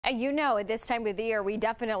You know, at this time of the year, we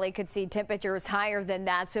definitely could see temperatures higher than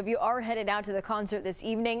that. So if you are headed out to the concert this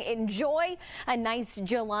evening, enjoy a nice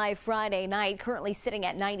July Friday night. Currently sitting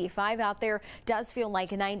at 95 out there. Does feel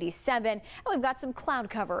like 97. And we've got some cloud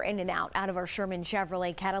cover in and out of our Sherman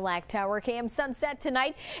Chevrolet Cadillac Tower Cam. Sunset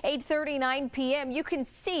tonight, 8:39 p.m. You can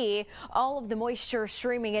see all of the moisture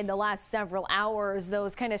streaming in the last several hours.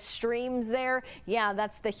 Those kind of streams there. Yeah,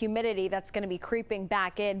 that's the humidity that's going to be creeping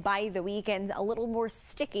back in by the weekend. A little more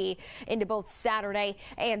sticky into both Saturday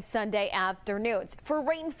and Sunday afternoons. For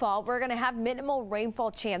rainfall, we're going to have minimal rainfall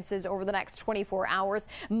chances over the next 24 hours.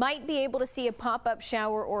 Might be able to see a pop-up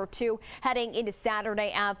shower or two heading into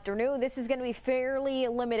Saturday afternoon. This is going to be fairly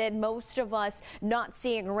limited. Most of us not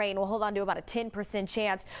seeing rain. We'll hold on to about a 10%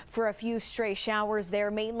 chance for a few stray showers there,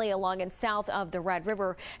 mainly along and south of the Red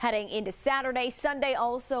River heading into Saturday. Sunday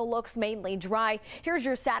also looks mainly dry. Here's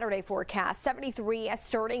your Saturday forecast. 73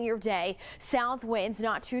 starting your day. South winds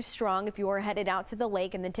not too strong if you are headed out to the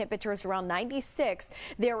lake, and the temperatures around 96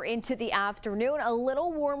 there into the afternoon. A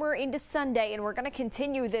little warmer into Sunday, and we're going to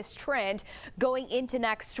continue this trend going into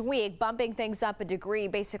next week, bumping things up a degree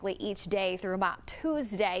basically each day through about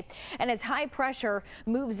Tuesday. And as high pressure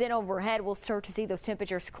moves in overhead, we'll start to see those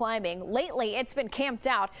temperatures climbing. Lately, it's been camped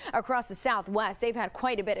out across the Southwest. They've had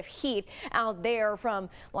quite a bit of heat out there from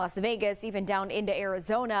Las Vegas even down into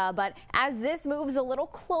Arizona. But as this moves a little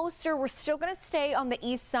closer, we're still going to stay on the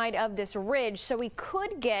east side of this ridge, so we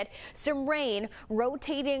could get some rain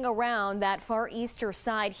rotating around that far eastern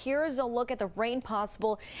side. Here's a look at the rain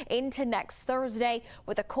possible into next Thursday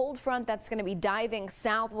with a cold front that's going to be diving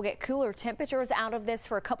south. We'll get cooler temperatures out of this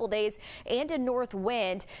for a couple days and a north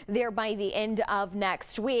wind there by the end of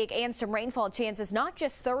next week, and some rainfall chances not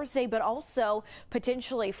just Thursday but also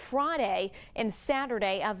potentially Friday and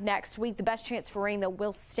Saturday of next week. The best chance for rain that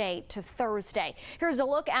will stay to Thursday. Here's a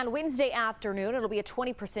look at Wednesday afternoon. It'll be a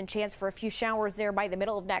 20% chance for a few showers there by the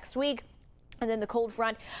middle of next week. And then the cold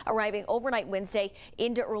front arriving overnight Wednesday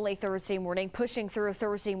into early Thursday morning, pushing through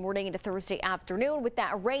Thursday morning into Thursday afternoon. With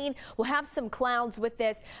that rain, we'll have some clouds with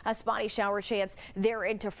this, a spotty shower chance there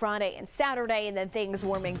into Friday and Saturday, and then things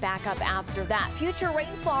warming back up after that. Future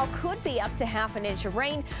rainfall could be up to half an inch of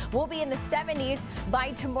rain. We'll be in the 70s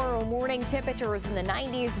by tomorrow morning, temperatures in the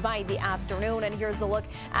 90s by the afternoon. And here's a look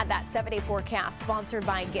at that 7-day forecast sponsored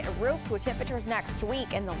by Get Roofed, with temperatures next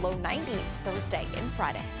week in the low 90s Thursday and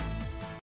Friday.